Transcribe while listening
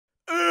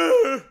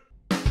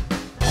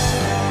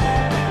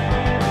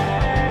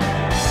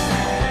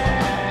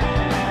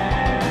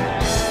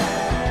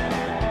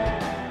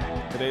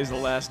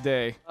last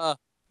day.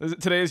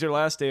 Today is your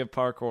last day of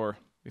parkour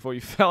before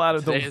you fell out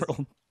of the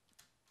world.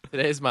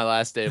 Today is my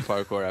last day of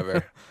parkour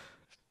ever.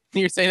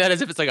 You're saying that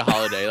as if it's like a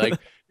holiday. Like,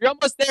 you're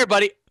almost there,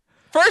 buddy.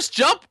 First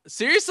jump?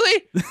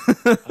 Seriously?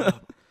 Oh,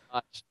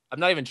 gosh. I'm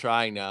not even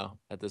trying now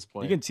at this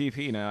point. You can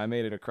TP now. I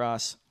made it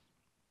across.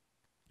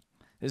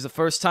 This is the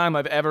first time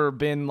I've ever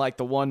been like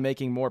the one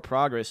making more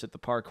progress at the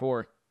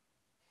parkour.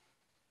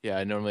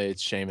 Yeah, normally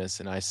it's Seamus,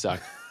 and I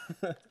suck.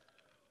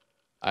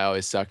 I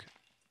always suck.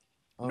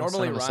 Oh,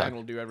 normally Ryan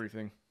will do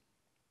everything.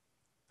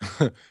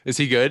 Is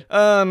he good?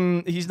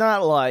 He's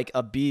not like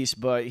a beast,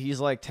 but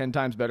he's like 10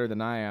 times better than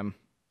I am.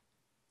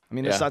 I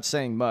mean, that's not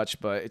saying much,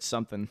 but it's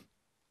something.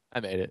 I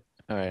made it.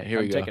 All right,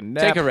 here we go. Take a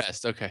nap. Take a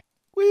rest. Okay.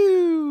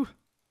 Woo!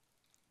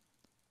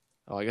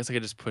 Oh, I guess I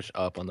could just push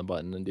up on the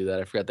button and do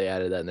that. I forgot they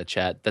added that in the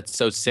chat. That's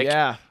so sick.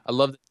 Yeah. I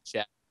love the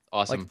chat.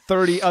 Awesome. Like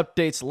 30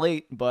 updates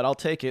late, but I'll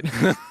take it.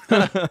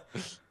 All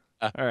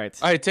right.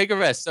 All right, take a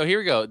rest. So here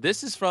we go.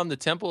 This is from the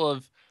Temple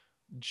of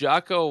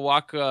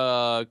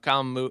Jaka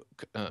Kamu.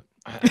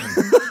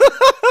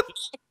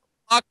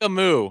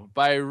 Wakamu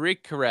by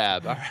Rick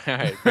Karab. All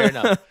right, fair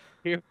enough.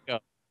 Here we go.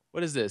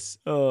 What is this?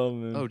 Oh,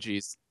 man. Oh,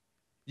 geez.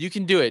 You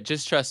can do it.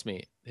 Just trust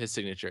me. His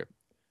signature.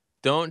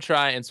 Don't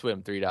try and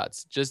swim. 3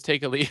 dots. Just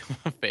take a leap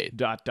of faith. ...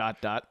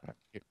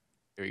 Here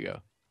we go.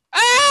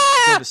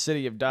 Ah! The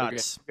city of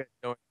dots. Okay.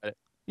 Don't worry about it.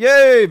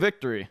 Yay,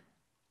 victory.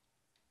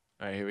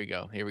 All right, here we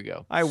go. Here we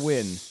go. I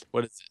win.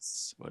 What is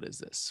this? What is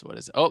this? What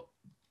is it? Oh,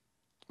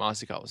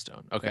 mossy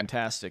cobblestone. Okay.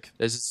 Fantastic.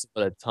 This is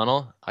a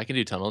tunnel. I can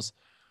do tunnels.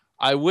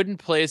 I wouldn't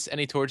place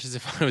any torches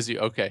if I was you.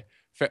 Okay.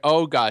 Fair.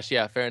 Oh, gosh.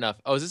 Yeah, fair enough.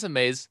 Oh, is this a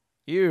maze?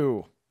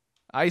 Ew.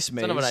 Ice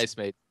maze. Son of an ice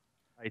maze.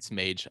 Ice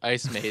mage.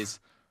 Ice maze.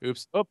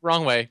 Oops. Oh,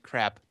 wrong way.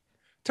 Crap.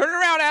 Turn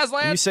around,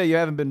 Aslan. You say you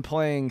haven't been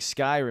playing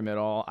Skyrim at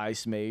all,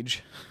 Ice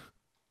Mage.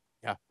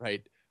 Yeah,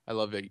 right. I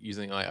love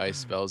using my ice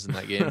spells in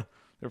that game.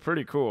 They're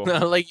pretty cool. I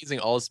like using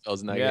all spells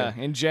in that game. Yeah,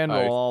 in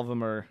general, all of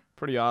them are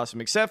pretty awesome,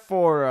 except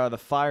for the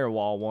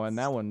firewall one.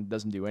 That one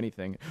doesn't do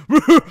anything.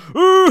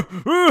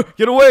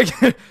 Get away!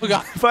 Oh,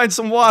 God. Find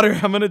some water.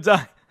 I'm gonna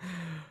die.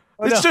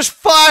 Oh, it's no. just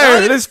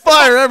fire. There's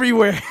fire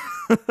everywhere.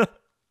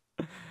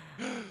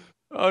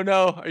 Oh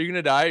no! Are you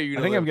gonna die? Or are you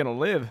gonna I think live? I'm gonna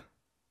live.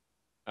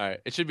 All right.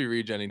 It should be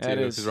regenning too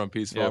because we're on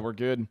peaceful. Yeah, we're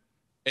good.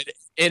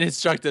 It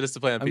instructed us to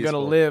play on peaceful. I'm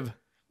gonna live.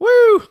 Woo!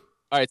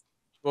 All right.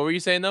 What were you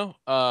saying though?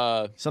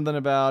 Something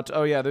about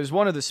there's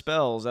one of the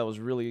spells that was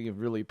really,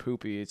 really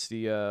poopy. It's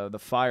the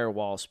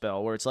firewall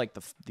spell where it's like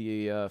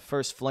the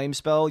first flame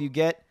spell you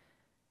get.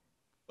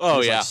 Oh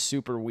it's yeah. Like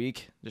super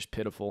weak, just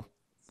pitiful.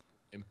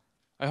 All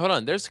right, hold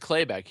on. There's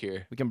clay back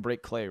here. We can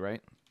break clay,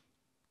 right?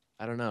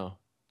 I don't know.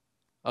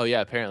 Oh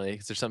yeah, apparently.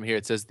 Because there's something here.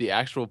 It says the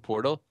actual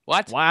portal.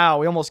 What? Wow,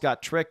 we almost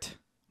got tricked.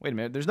 Wait a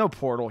minute. There's no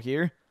portal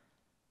here.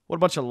 What a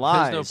bunch of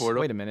lies. There's no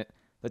portal. Wait a minute.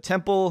 The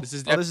temple. This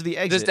is the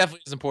exit. This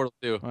definitely is a portal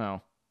too.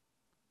 Wow.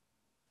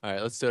 All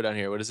right, let's go down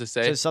here. What does this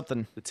say? It says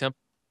something. The Temple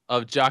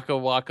of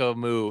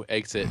Jakawakamu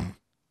exit.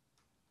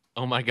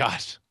 Oh my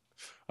gosh.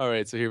 All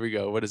right, so here we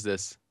go. What is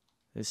this?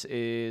 This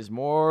is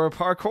more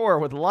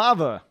parkour with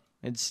lava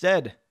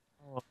instead.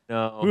 Oh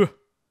no.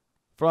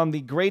 From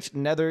the Great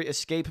Nether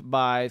Escape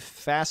by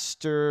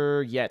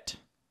Faster Yet.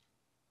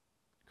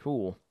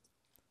 Cool.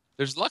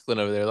 There's Lucklin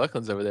over there.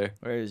 Lucklin's over there.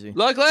 Where is he?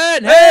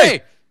 Lucklin, hey!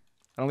 I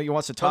don't think he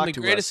wants to talk to us.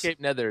 From the Great Escape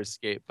Nether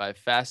Escape by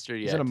Faster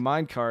Yet. He's in a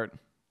minecart.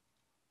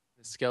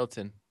 The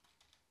skeleton.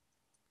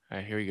 All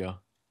right, here we go.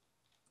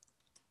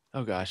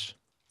 Oh gosh.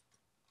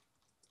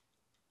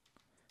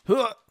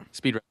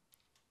 Speed run.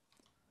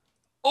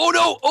 Oh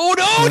no! Oh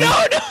no!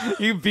 No! No!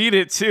 You beat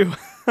it too.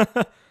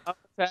 I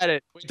had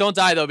it. Wait, don't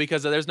die though,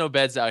 because there's no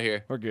beds out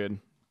here. We're good.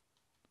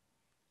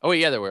 Oh wait,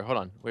 yeah, there were. Hold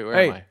on. Wait, where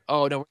am I?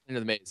 Oh no, we're into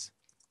the maze.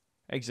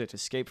 Exit.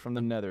 Escape from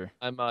the Nether.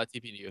 I'm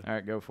TPing you. All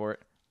right, go for it.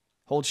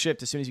 Hold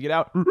shift as soon as you get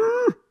out.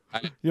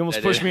 You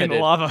almost pushed me into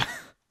lava.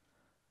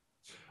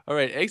 All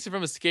right, exit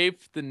from escape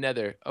the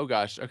Nether. Oh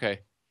gosh. Okay.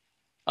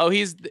 Oh,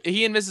 he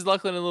and Mrs.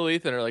 Lucklin and little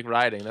Ethan are like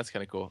riding. That's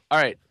kind of cool. All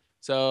right,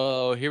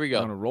 so here we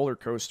go. On a roller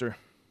coaster.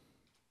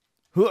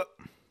 Yeah,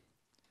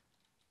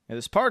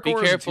 this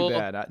parkour isn't too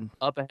bad.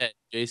 Up ahead,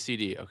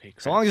 JCD. Okay.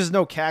 As long as there's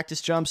no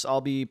cactus jumps, I'll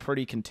be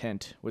pretty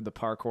content with the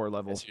parkour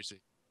level. Yeah,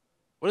 seriously.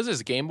 What is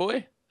this, Game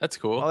Boy? That's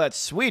cool. Oh, that's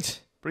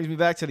sweet. Brings me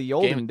back to the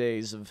olden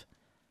days of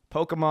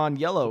Pokemon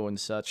Yellow and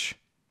such.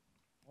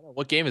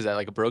 What game is that?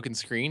 Like a broken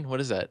screen? What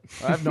is that?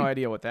 I have no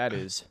idea what that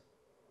is.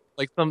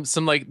 Like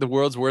some like the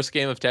world's worst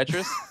game of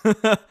Tetris?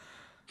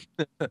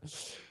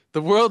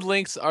 The world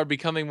links are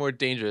becoming more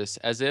dangerous,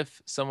 as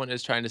if someone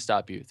is trying to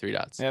stop you. 3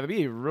 dots. Yeah, that'd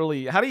be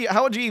really.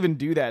 How would you even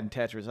do that in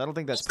Tetris? I don't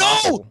think that's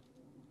possible.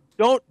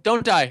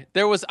 Don't die.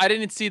 I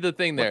didn't see the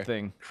thing there. What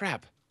thing?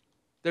 Crap.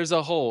 There's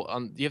a hole.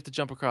 You have to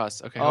jump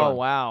across. Okay. Oh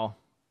wow.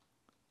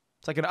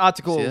 It's like an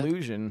optical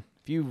illusion.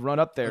 If you run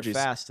up there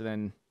fast,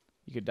 then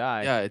you could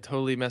die. Yeah, it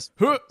totally messed.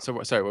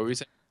 So sorry, what were you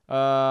saying?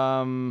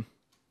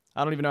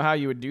 I don't even know how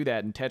you would do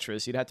that in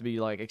Tetris. You'd have to be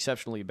like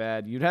exceptionally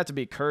bad. You'd have to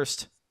be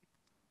cursed.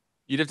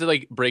 You'd have to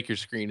like break your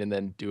screen and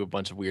then do a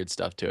bunch of weird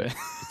stuff to it.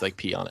 It's like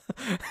pee on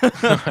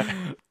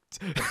it.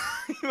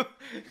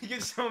 You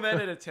get so mad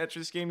at a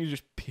Tetris game, you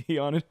just pee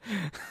on it.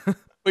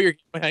 But you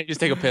just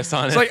take a piss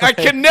on It's it. like, I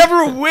can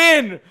never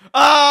win!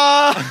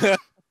 Ah!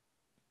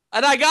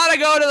 And I gotta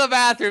go to the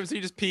bathroom, so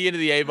you just pee into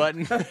the A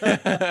button.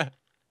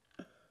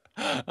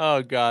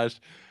 Oh, gosh.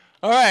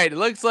 All right, it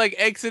looks like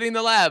exiting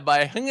the lab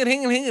by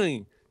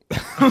hinging.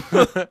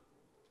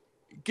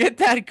 Get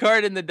that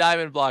card in the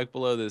diamond block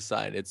below this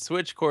sign. Its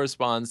switch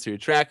corresponds to a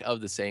track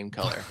of the same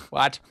color.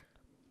 What?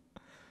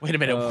 Wait a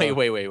minute.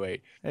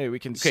 Wait. Hey, we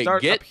can Okay,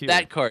 start get up here.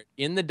 that card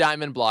in the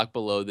diamond block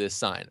below this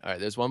sign. All right,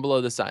 there's one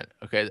below the sign.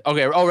 Okay. Oh,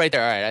 right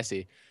there. All right, I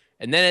see.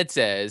 And then it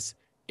says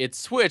its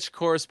switch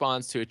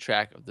corresponds to a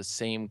track of the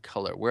same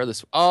color. Where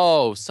this?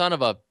 Oh, son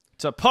of a.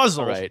 It's a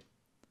puzzle. All right.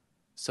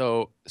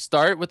 So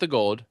start with the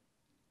gold.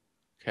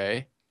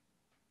 Okay.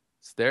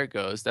 So there it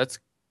goes.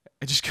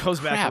 It just goes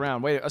back Crap.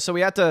 around. Wait, so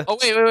we have to. Oh,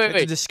 wait. We have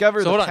to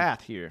discover So the hold on.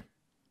 path here.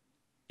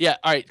 Yeah.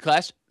 All right,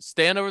 Clash.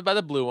 Stand over by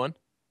the blue one.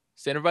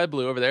 Stand over by the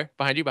blue over there.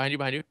 Behind you.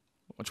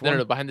 Which one?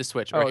 No, behind the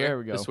switch. Oh, Right here. there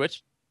we go. The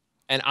switch.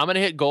 And I'm gonna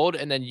hit gold,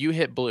 and then you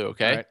hit blue.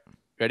 Okay. All right.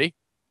 Ready?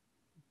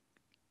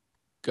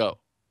 Go.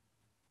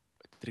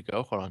 Did it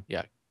go? Hold on.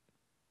 Yeah.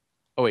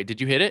 Oh wait, did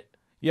you hit it?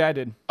 Yeah, I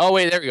did. Oh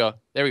wait, there we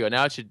go.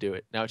 Now it should do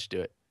it.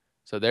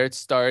 So there it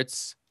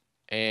starts,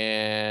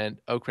 and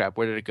oh crap,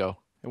 where did it go?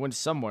 It went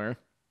somewhere.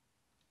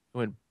 It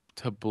went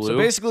to blue. So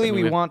basically, Then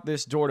we went- want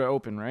this door to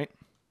open, right?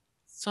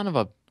 Son of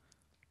a.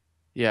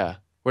 Yeah.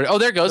 Oh,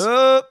 there it goes.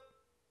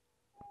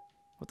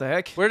 What the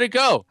heck? Where did it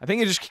go? I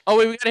think it just. Oh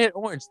wait, we gotta hit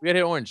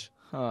orange.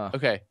 Huh.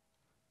 Okay.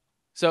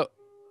 So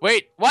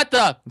wait, what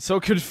the? I'm so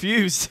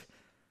confused.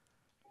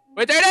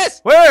 Wait, there it is.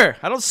 Where?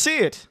 I don't see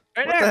it.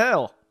 Right What the there.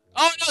 hell?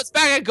 Oh no, it's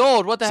back at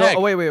gold. What the So, heck?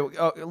 oh, wait.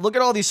 Look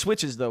at all these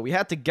switches, though. We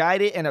have to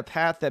guide it in a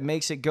path that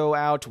makes it go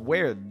out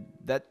where?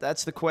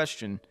 That's the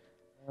question.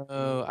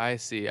 Oh, I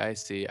see. I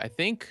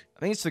think. I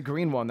think it's the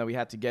green one that we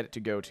have to get it to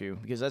go to,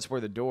 because that's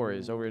where the door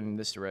is, over in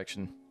this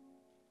direction.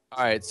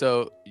 All right,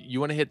 so you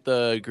want to hit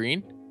the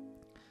green?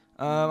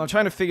 I'm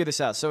trying to figure this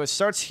out. So it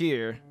starts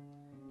here,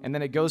 and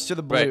then it goes to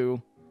the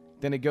blue,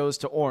 then it goes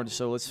to orange.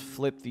 So let's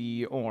flip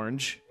the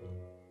orange.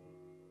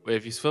 Wait,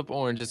 if you flip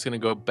orange, it's gonna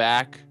go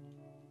back.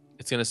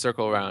 It's gonna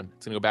circle around.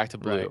 It's gonna go back to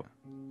blue. Right.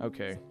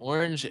 Okay.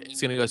 Orange,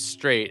 it's gonna go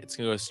straight. It's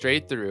gonna go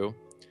straight through.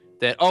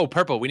 Then, oh,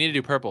 purple. We need to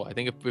do purple. I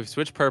think if we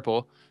switch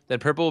purple, then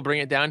purple will bring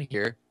it down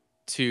here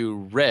to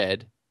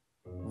red.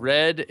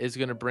 Red is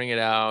gonna bring it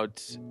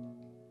out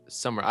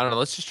somewhere. I don't know.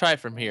 Let's just try it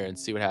from here and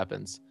see what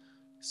happens.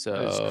 So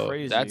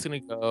that's gonna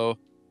go.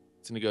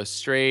 It's gonna go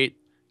straight.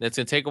 Then it's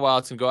gonna take a while.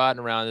 It's gonna go out and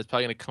around. It's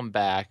probably gonna come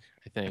back.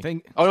 I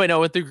think. Oh wait, no, it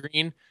went through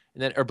green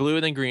and then blue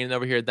and then green and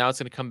over here. Now it's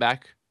gonna come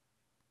back.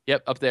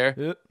 Yep, up there.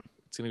 Yep.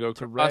 It's gonna go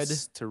to red.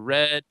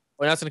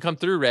 Oh, now it's gonna come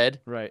through red.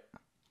 Right.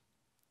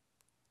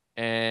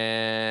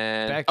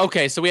 And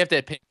okay, so we have to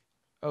hit pink.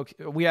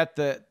 Okay, we have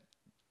to.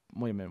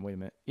 Wait a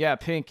minute. Yeah,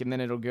 pink, and then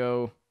it'll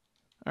go.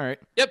 All right.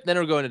 Yep, then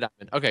it'll go into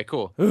diamond. Okay,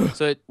 cool.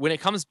 So when it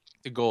comes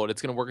to gold,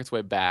 it's gonna work its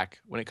way back.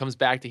 When it comes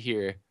back to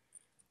here,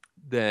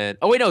 then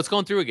oh wait, no, it's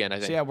going through again. I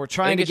think. So yeah, we're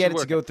trying to get it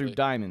to go through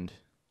diamond.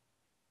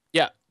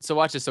 Yeah. So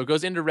watch this. So it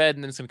goes into red,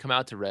 and then it's gonna come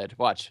out to red.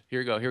 Watch. Here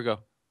we go.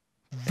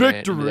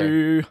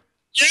 Victory!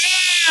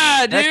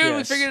 Yeah, dude, Yes.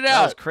 we figured it out.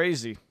 That was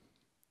crazy.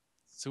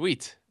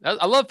 Sweet.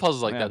 I love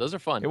puzzles like that. Those are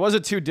fun. It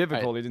wasn't too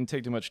difficult. It didn't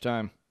take too much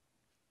time.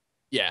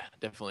 Yeah,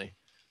 definitely.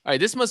 All right,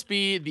 this must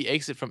be the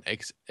exit from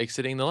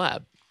exiting the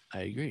lab.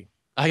 I agree.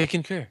 I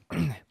concur.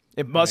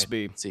 It must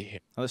be. Let's see here.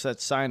 Unless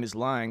that sign is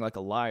lying like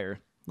a liar.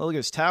 Oh, look at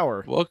his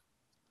tower. Well,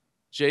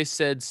 Jay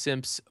said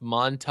Simps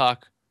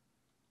Montauk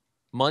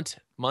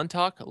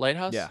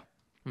Lighthouse? Yeah.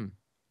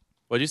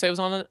 What did you say was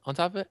on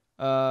top of it?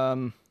 I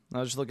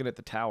was just looking at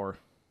the tower.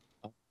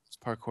 Oh, it's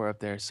parkour up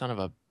there. Son of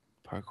a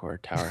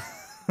parkour tower.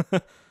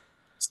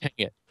 Dang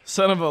it.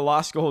 Son of a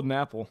lost golden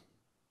apple.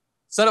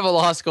 Son of a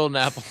lost golden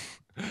apple.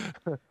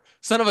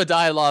 Son of a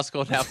died lost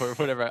golden apple or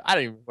whatever. I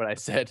don't even know what I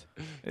said.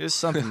 It was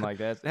something like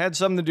that. It had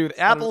something to do with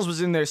apples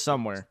was in there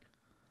somewhere.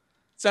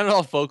 Sounded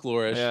all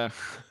folklorish. Yeah.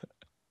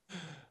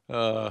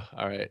 All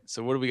right.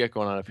 So what do we got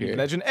going on up here?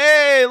 Legend.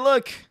 Hey,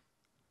 look.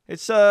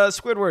 It's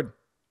Squidward.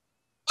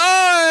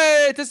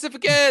 Hey,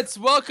 certificates!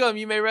 Welcome.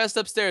 You may rest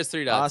upstairs.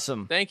 3 dots.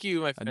 Awesome. Thank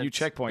you, my friend. A new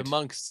checkpoint. The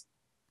monks.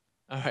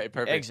 All right,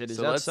 perfect. Exit is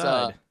so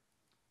outside.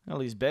 All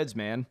these beds,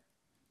 man.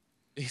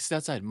 It's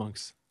outside,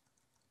 monks.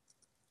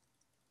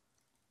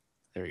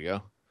 There you go.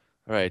 All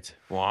right,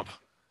 womp.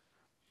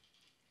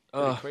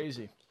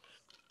 Crazy.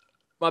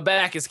 My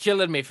back is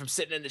killing me from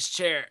sitting in this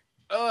chair.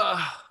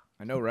 I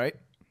know, right?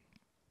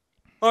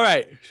 All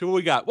right, so what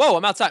we got? Whoa,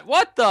 I'm outside.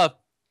 What the?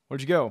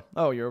 Where'd you go?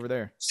 Oh, you're over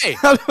there. Hey,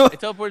 I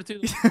teleported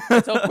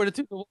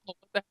to the wall. What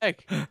the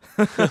heck?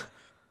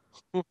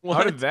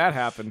 How did that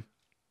happen?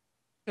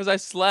 Because I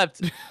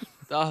slept.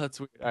 Oh, that's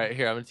weird. All right,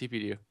 here, I'm going to TP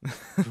to you.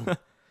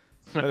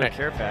 Another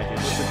care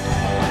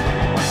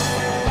package.